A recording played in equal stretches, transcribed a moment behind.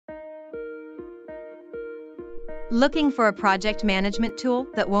Looking for a project management tool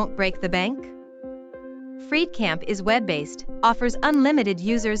that won't break the bank? Freedcamp is web-based, offers unlimited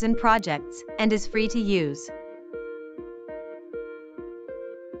users and projects, and is free to use.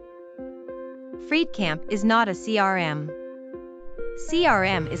 Freedcamp is not a CRM.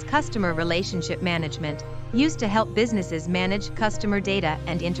 CRM is customer relationship management, used to help businesses manage customer data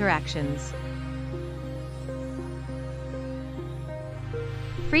and interactions.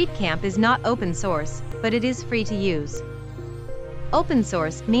 Freedcamp is not open source, but it is free to use. Open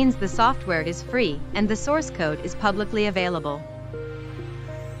source means the software is free and the source code is publicly available.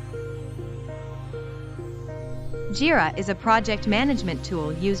 Jira is a project management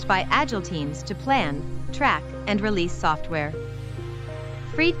tool used by Agile teams to plan, track, and release software.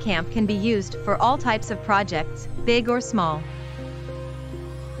 Freedcamp can be used for all types of projects, big or small.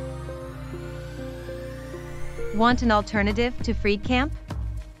 Want an alternative to Freedcamp?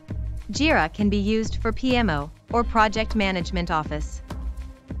 Jira can be used for PMO, or Project Management Office.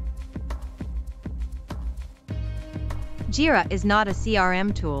 Jira is not a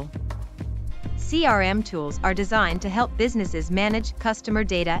CRM tool. CRM tools are designed to help businesses manage customer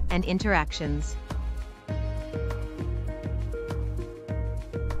data and interactions.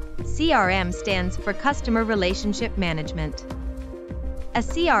 CRM stands for Customer Relationship Management. A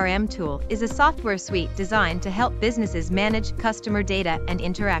CRM tool is a software suite designed to help businesses manage customer data and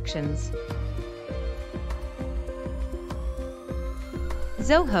interactions.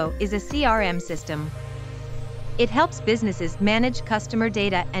 Zoho is a CRM system. It helps businesses manage customer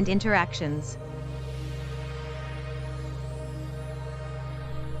data and interactions.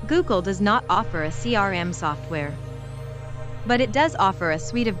 Google does not offer a CRM software, but it does offer a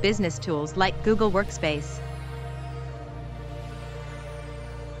suite of business tools like Google Workspace.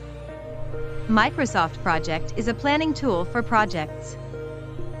 Microsoft Project is a planning tool for projects.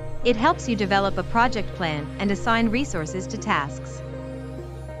 It helps you develop a project plan and assign resources to tasks.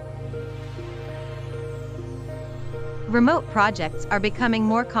 Remote projects are becoming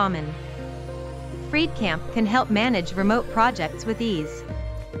more common. Freedcamp can help manage remote projects with ease.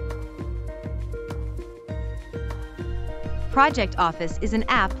 Project Office is an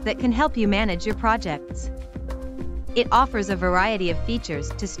app that can help you manage your projects. It offers a variety of features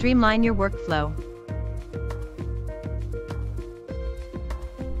to streamline your workflow.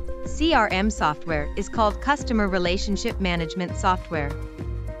 CRM software is called Customer Relationship Management Software.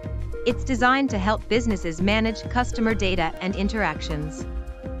 It's designed to help businesses manage customer data and interactions.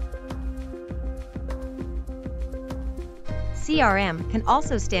 CRM can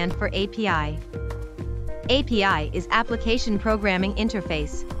also stand for API. API is Application Programming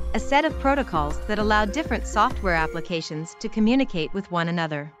Interface, a set of protocols that allow different software applications to communicate with one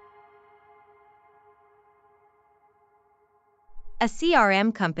another. A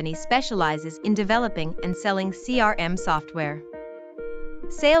CRM company specializes in developing and selling CRM software.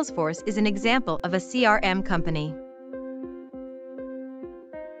 Salesforce is an example of a CRM company.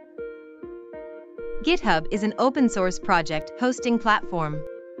 GitHub is an open-source project hosting platform.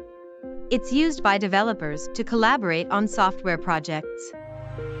 It's used by developers to collaborate on software projects.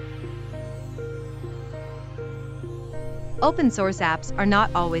 Open-source apps are not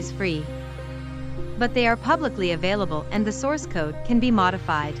always free, but they are publicly available and the source code can be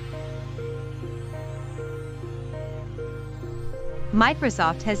modified.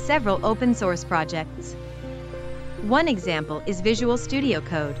 Microsoft has several open-source projects. One example is Visual Studio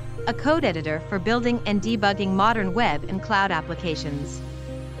Code, a code editor for building and debugging modern web and cloud applications.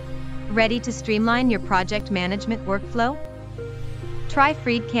 Ready to streamline your project management workflow? Try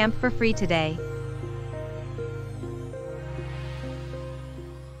Freedcamp for free today.